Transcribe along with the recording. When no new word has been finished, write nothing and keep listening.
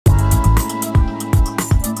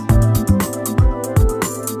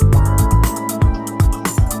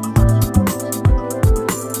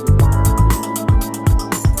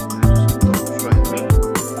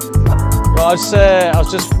I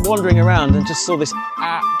was just wandering around and just saw this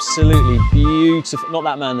absolutely beautiful, not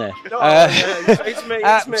that man there, It's me.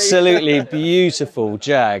 absolutely beautiful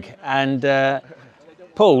Jag. And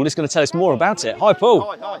Paul is going to tell us more about it. Hi, Paul.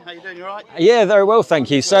 Hi, how you doing? You all right? Yeah, very well,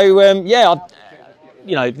 thank you. So, yeah,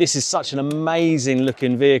 you know, this is such an amazing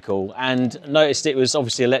looking vehicle, and noticed it was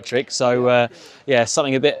obviously electric. So, yeah,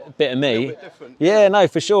 something a bit of me. A little bit different. Yeah, no,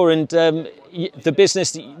 for sure. And the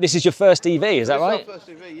business, this is your first EV, is that right? This is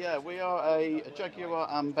our first EV, yeah. We are a Jaguar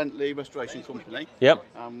and Bentley restoration company. Yep.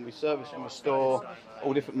 We service and restore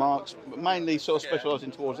all different marques, but mainly sort of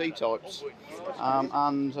specialising towards E-types.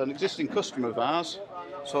 And an existing customer of ours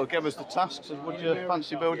sort of gave us the task, said, would you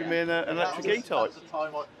fancy building me an electric E-type?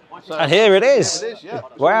 So, And here it is. Here it is, yeah.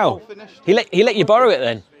 Wow. He let you borrow it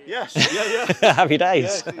then? Yes, yeah. Happy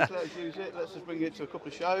days. Yeah, so let's use it. Let's just bring it to a couple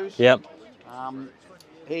of shows. Yep.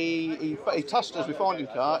 He tasked us with finding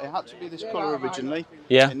a car. It had to be this colour originally.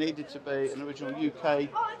 Yeah. It needed to be an original UK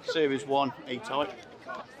Series 1 E-type.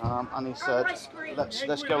 And he said,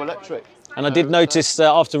 let's go electric. And I did notice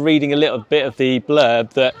after reading a little bit of the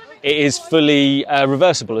blurb that it is fully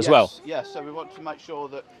reversible as well. Yes, so we want to make sure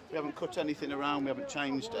that we haven't cut anything around, we haven't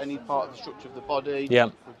changed any part of the structure of the body. Yeah.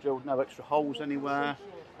 We've drilled no extra holes anywhere.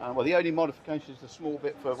 Well, the only modification is the small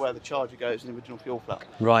bit for where the charger goes in the original fuel flap.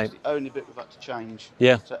 Right. It's the only bit we've had to change.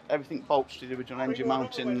 Yeah. So everything bolts to the original engine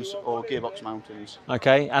mountings or gearbox mountings.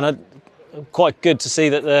 Okay, and quite good to see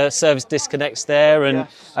that the service disconnects there, and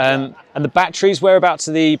Yes, and the batteries. Whereabouts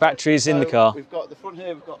are the batteries in the car? We've got the front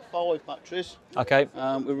here. We've got 5 batteries. Okay.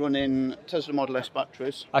 We're running Tesla Model S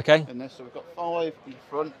batteries. Okay. In this, so we've got 5 in the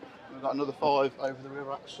front. We've got another 5 over the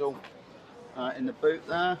rear axle in the boot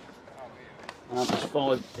there. There's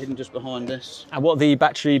 5 hidden just behind this. And what are the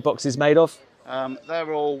battery boxes made of?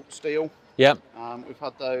 They're all steel. Yep. We've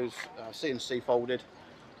had those CNC folded.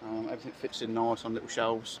 Everything fits in nice on little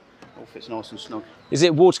shelves. All fits nice and snug. Is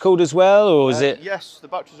it water cooled as well, or is it? Yes, the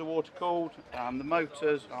batteries are water cooled. The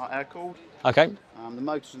motors are air cooled. Okay. The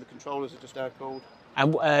motors and the controllers are just air cooled.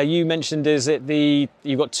 And you mentioned, is it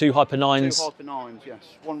you've got 2 Hyper 9s? 2 Hyper 9s,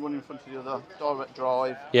 yes. One running in front of the other, direct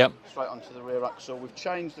drive. Yep. Straight onto the rear axle. We've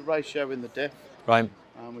changed the ratio in the diff. Right.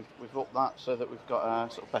 We've upped that so that we've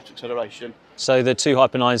got sort of better acceleration. So the 2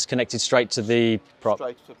 Hyper 9s connected straight to the prop?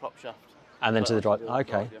 Straight to the prop shaft. And then to the drive.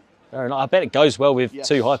 Okay. Drive, yeah. Fair enough. I bet it goes well with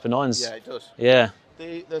 2 Hyper 9s. Yeah, it does. Yeah.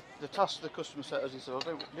 The task the customer set us, he said,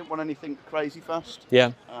 I didn't want anything crazy fast.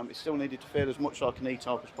 Yeah. It still needed to feel as much like an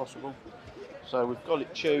E-type as possible. So we've got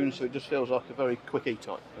it tuned so it just feels like a very quick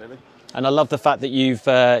E-type, really. And I love the fact that you've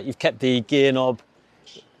kept the gear knob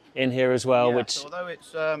in here as well, Yeah, which so although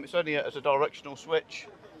it's only as a directional switch,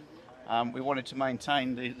 we wanted to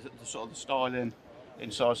maintain the sort of the styling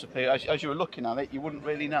inside. So as you were looking at it, you wouldn't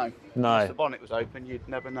really know. No. If the bonnet was open, you'd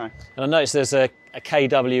never know. And I noticed there's a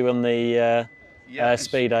KW on the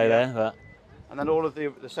speedo there. But and then all of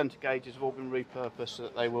the centre gauges have all been repurposed so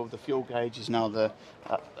that the fuel gauge is now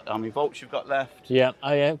how many volts you've got left. yeah,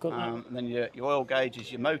 oh yeah, got that. And then your oil gauge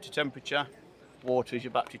is your motor temperature, water is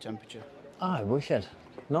your battery temperature. Oh, wicked,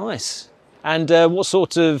 nice. And what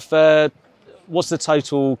sort of what's the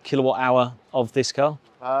total kilowatt hour of this car?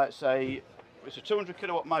 It's a 200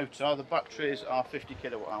 kilowatt motor. The batteries are 50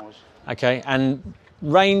 kilowatt hours. Okay, and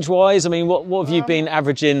range-wise, I mean, what have you been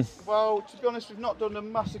averaging? Well, to be honest, we've not done a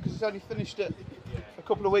massive because it's only finished it a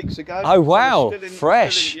couple of weeks ago. Oh wow, So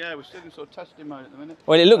fresh. we're still in sort of testing mode at the minute.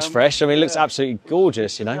 Well, it looks fresh. I mean, it looks absolutely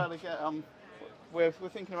gorgeous, you know. We're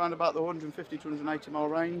thinking around about the 150 to 180 mile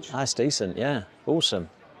range. That's decent, yeah, awesome.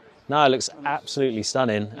 No, it looks absolutely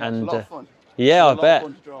stunning, Yeah, and it's a lot of fun. yeah, I It's a lot bet. of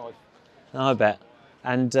fun to drive. I bet.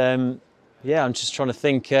 And yeah, I'm just trying to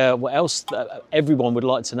think what else everyone would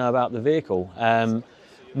like to know about the vehicle. I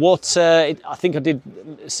think I did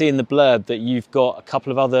see in the blurb that you've got a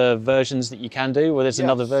couple of other versions that you can do, or there's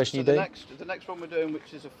another version you do? The next one we're doing,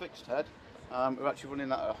 which is a fixed head, we're actually running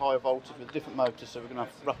that at a higher voltage with a different motor, so we're going to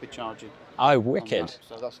have rapid charging. Oh, wicked.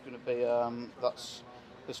 So that's going to be,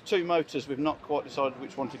 there's 2 motors, we've not quite decided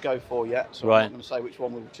which one to go for yet, so I'm not going to say which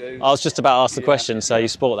one we'll choose. I was just about to ask the question, so you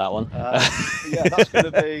sport that one. Yeah, that's going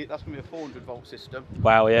to be a 400 volt system.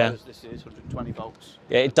 Wow, yeah. Whereas this is 120 volts.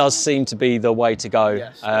 Yeah, it does seem to be the way to go.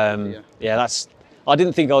 Yes, definitely, yeah, I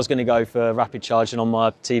didn't think I was going to go for rapid charging on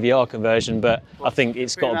my TVR conversion, but I think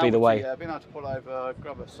it's got to be the way. Yeah, being able to pull over,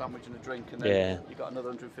 grab a sandwich and a drink, and then you've got another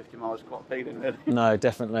 150 miles, quite appealing, really. No,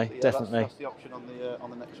 definitely, definitely. That's the option on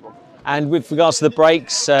the next one. And with regards to the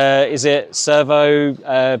brakes, is it servo?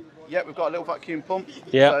 Yeah, we've got a little vacuum pump.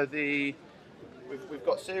 Yeah. So we've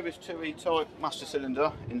got Series 2 E-type master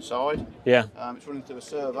cylinder inside. Yeah. It's running through a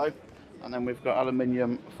servo. and then we've got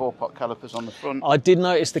aluminium 4-pot calipers on the front. I did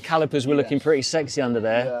notice the calipers were looking pretty sexy under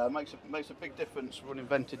there. Yeah, it makes a big difference running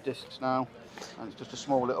vented discs now, and it's just a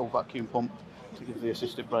small little vacuum pump to give the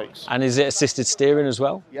assisted brakes. And is it assisted steering as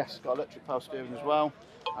well? Yes, got electric power steering as well.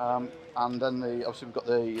 And then obviously we've got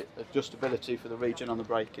the adjustability for the regen on the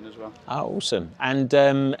braking as well. Oh, awesome. And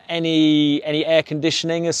any air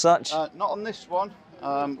conditioning as such? Not on this one.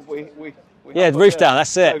 Yeah, the roof down,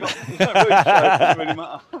 that's it. No, there's no roof, so it doesn't really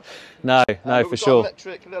matter. No, for we've sure. got a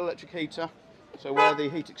little electric heater. So where the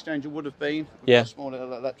heat exchanger would have been, we've got a small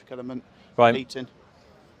little electric element for heating.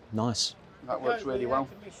 Nice. That works really well.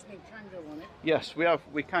 Yes,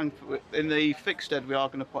 we can. In the fixed head, we are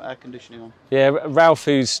going to put air conditioning on. Yeah, Ralph,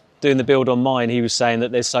 who's doing the build on mine, he was saying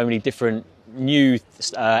that there's so many different new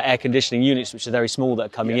air conditioning units which are very small that are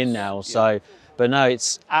coming in now. So, but no,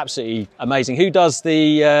 it's absolutely amazing. Who does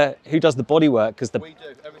the body work? Because we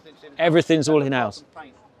do. Everything's all in house.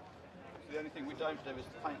 The only thing we don't do is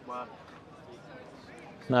the paint work.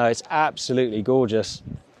 No, it's absolutely gorgeous.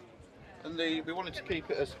 And we wanted to keep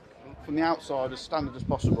it as from the outside as standard as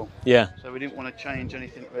possible. Yeah. So we didn't want to change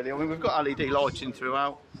anything really. I mean, we've got LED lighting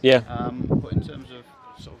throughout. Yeah. But in terms of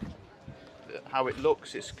sort of how it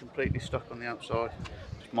looks, it's completely stuck on the outside,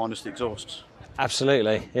 minus the exhausts.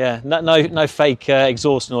 Absolutely. Yeah. No fake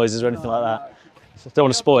exhaust noises or anything like that. Don't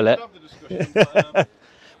want to spoil it. But,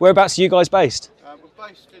 Whereabouts are you guys based? we're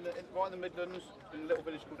based right in the Midlands, in a little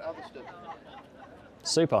village called Atherstone.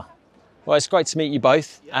 Super. Well, it's great to meet you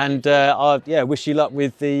both, and I wish you luck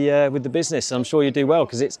with the business. I'm sure you do well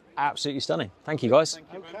because it's absolutely stunning. Thank you, guys.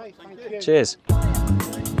 Thank you. Cheers.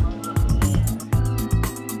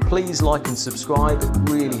 Please like and subscribe,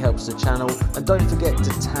 it really helps the channel, and don't forget to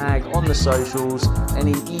tag on the socials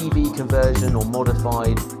any EV conversion or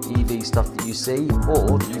modified EV stuff that you see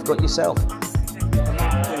or that you've got yourself.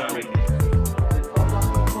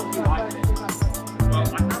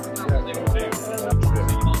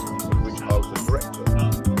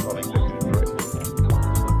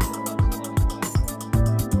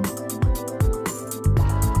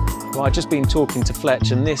 Well, I've just been talking to Fletch,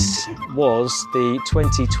 and this was the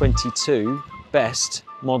 2022 Best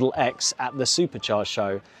Model X at the Supercharge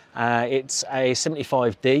show. It's a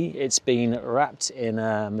 75D. It's been wrapped in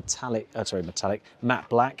a matte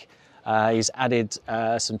black. He's added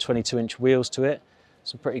some 22-inch wheels to it.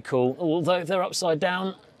 Some pretty cool, although they're upside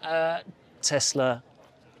down, Tesla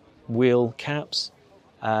wheel caps.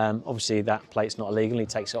 Obviously that plate's not illegal, he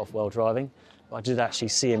takes it off while driving. I did actually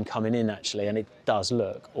see him coming in actually, and it does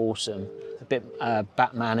look awesome. A bit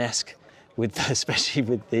Batman-esque, especially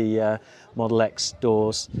with the Model X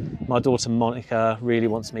doors. My daughter Monica really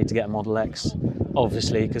wants me to get a Model X,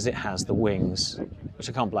 obviously because it has the wings, which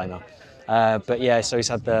I can't blame her. But yeah, so he's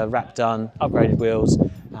had the wrap done, upgraded wheels,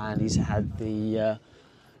 and he's had the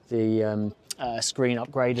screen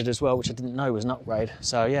upgraded as well, which I didn't know was an upgrade.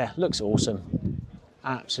 So yeah, looks awesome,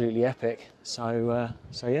 absolutely epic. So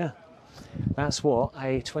yeah. That's what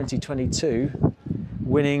a 2022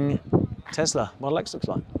 winning Tesla Model X looks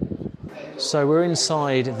like. So we're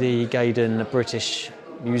inside the Gaydon British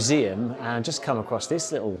Museum and just come across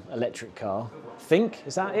this little electric car.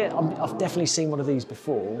 Is that it? I've definitely seen one of these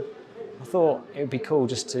before. I thought it would be cool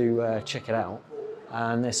just to check it out.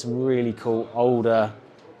 And there's some really cool older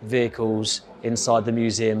vehicles inside the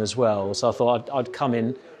museum as well. So I thought I'd come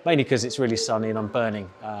in, mainly because it's really sunny and I'm burning,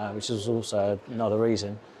 which is also another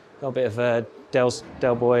reason. Got a bit of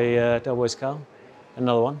Del Boy's car.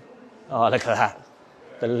 Another one. Oh, look at that.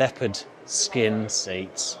 The leopard skin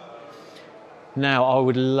seats. Now, I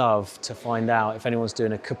would love to find out if anyone's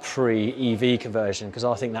doing a Capri EV conversion, because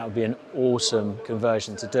I think that would be an awesome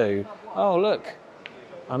conversion to do. Oh, look.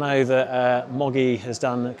 I know that Moggy has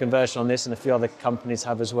done a conversion on this and a few other companies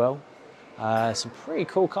have as well. Some pretty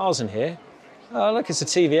cool cars in here. Oh, look, it's a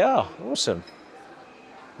TVR. Awesome.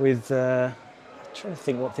 With... I'm trying to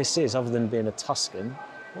think what this is other than being a Tuscan.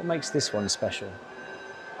 What makes this one special?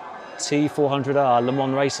 T400R Le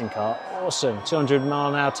Mans racing car. Awesome. 200 mile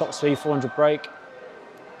an hour top speed, 400 brake.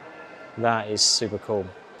 That is super cool.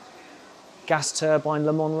 Gas turbine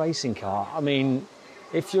Le Mans racing car. I mean,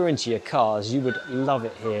 if you're into your cars, you would love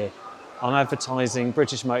it here. I'm advertising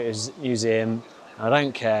British Motors Museum. I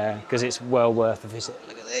don't care because it's well worth a visit.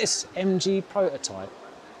 Look at this MG prototype.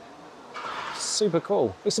 Super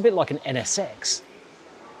cool. Looks a bit like an NSX.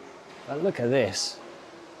 But look at this.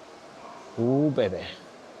 Ooh, baby.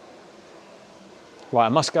 Right, I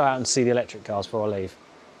must go out and see the electric cars before I leave.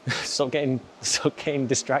 Stop getting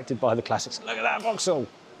distracted by the classics. Look at that Vauxhall.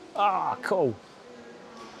 Ah, cool.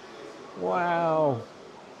 Wow.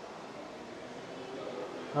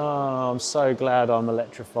 Oh, I'm so glad I'm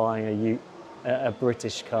electrifying a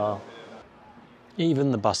British car.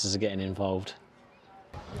 Even the buses are getting involved.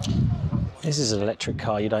 This is an electric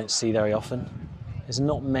car you don't see very often. There's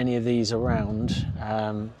not many of these around.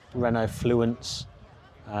 Renault Fluence.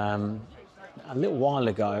 A little while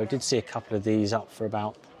ago, I did see a couple of these up for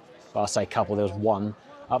about, well, I say couple, there was one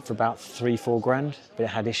up for about 3-4 grand, but it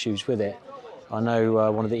had issues with it. I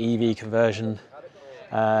know one of the EV conversion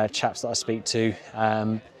chaps that I speak to,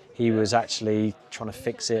 he was actually trying to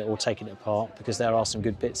fix it or taking it apart, because there are some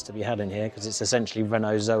good bits to be had in here, because it's essentially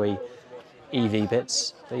Renault Zoe EV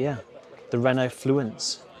bits. But yeah, the Renault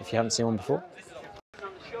Fluence, if you haven't seen one before.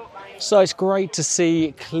 So it's great to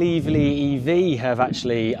see Cleverly EV have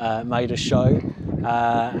actually made a show,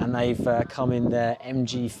 and they've come in their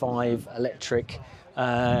MG5 electric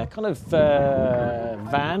kind of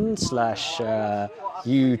van slash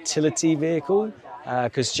utility vehicle,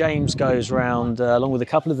 because James goes around along with a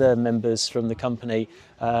couple of the members from the company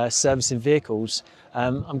servicing vehicles.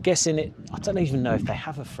 I'm guessing it, I don't even know if they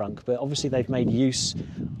have a frunk, but obviously they've made use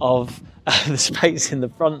of the space in the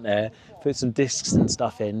front there, put some discs and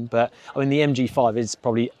stuff in. But I mean, the MG5 is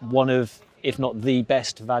probably one of, if not the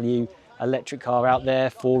best value electric car out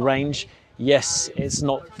there for range. Yes, it's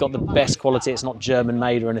not got the best quality, it's not German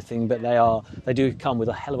made or anything, but they do come with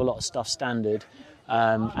a hell of a lot of stuff standard.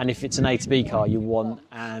 And if it's an A to B car you want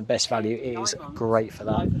and best value, it is great for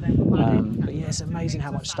that. But yeah, it's amazing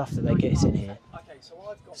how much stuff that they get in here.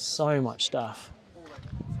 So much stuff.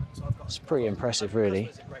 It's pretty impressive,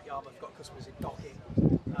 really.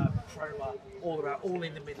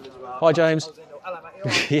 Hi, James.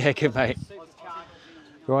 Yeah, good, mate.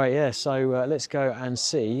 Right, yeah, so let's go and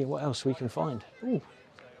see what else we can find. Ooh,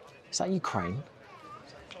 is that Ukraine?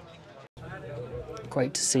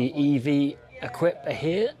 Great to see EV Equip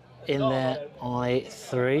here in their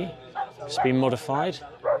i3. It's been modified.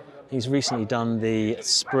 He's recently done the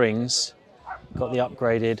springs, got the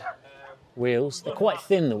upgraded wheels. They're quite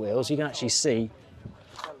thin, the wheels, you can actually see.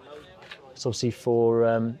 It's obviously for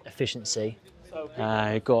efficiency.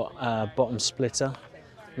 Got a bottom splitter,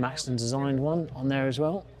 Maxton designed one on there as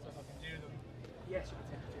well.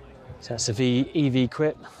 So that's the EV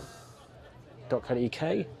Equip.co.uk.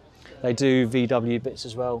 They do VW bits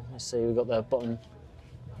as well. Let's see, we've got the bottom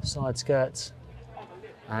side skirts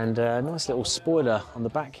and a nice little spoiler on the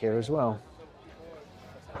back here as well.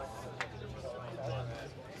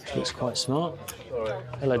 Which looks quite smart.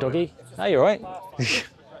 Hello, doggy. Hey, you all right?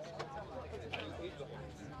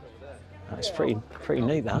 That's pretty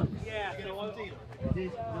neat, that.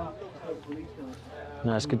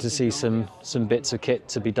 No, it's good to see some bits of kit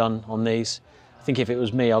to be done on these. I think if it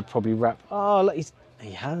was me, I'd probably wrap. Oh, look, he's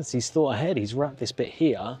thought ahead. He's wrapped this bit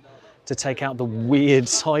here to take out the weird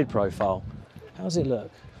side profile. How does it look?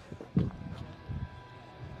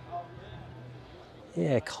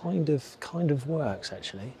 Yeah, kind of works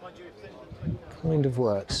actually. Kind of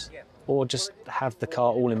works. Or just have the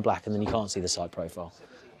car all in black and then you can't see the side profile.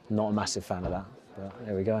 Not a massive fan of that, but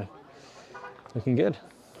there we go. Looking good.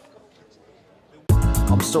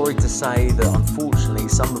 I'm sorry to say that unfortunately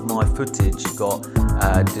some of my footage got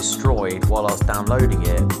destroyed while I was downloading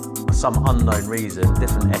it. For some unknown reason,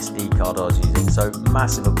 different SD card I was using, so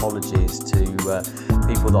massive apologies to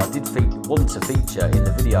people that I did want to feature in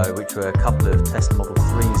the video, which were a couple of test Model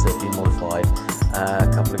 3s that have been modified,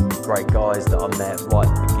 a couple of great guys that I met right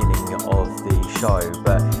at the beginning of the show.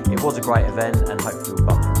 But it was a great event and hopefully we'll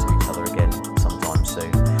bump into each other again sometime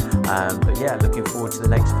soon. But yeah, looking forward to the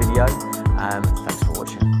next video. Thanks for watching.